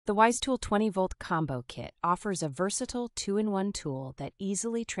The WISETOOL 20V Combo Kit offers a versatile 2-in-1 tool that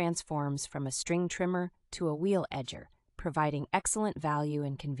easily transforms from a string trimmer to a wheel edger, providing excellent value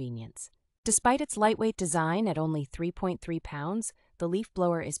and convenience. Despite its lightweight design at only 3.3 pounds, the leaf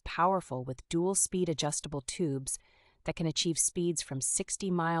blower is powerful with dual-speed adjustable tubes that can achieve speeds from 60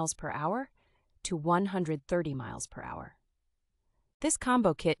 miles per hour to 130 miles per hour. This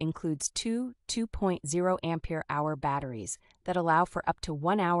combo kit includes two 2.0 ampere hour batteries that allow for up to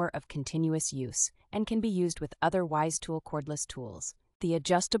 1 hour of continuous use and can be used with other WISETOOL cordless tools. The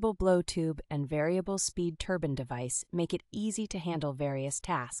adjustable blow tube and variable speed turbine device make it easy to handle various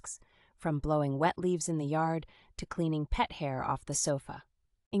tasks, from blowing wet leaves in the yard to cleaning pet hair off the sofa.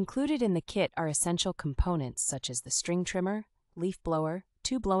 Included in the kit are essential components such as the string trimmer, leaf blower,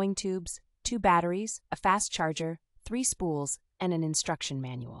 2 blowing tubes, 2 batteries, a fast charger, 3 spools, and an instruction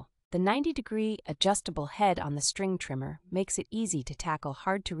manual. The 90-degree adjustable head on the string trimmer makes it easy to tackle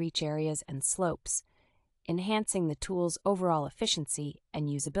hard-to-reach areas and slopes, enhancing the tool's overall efficiency and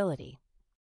usability.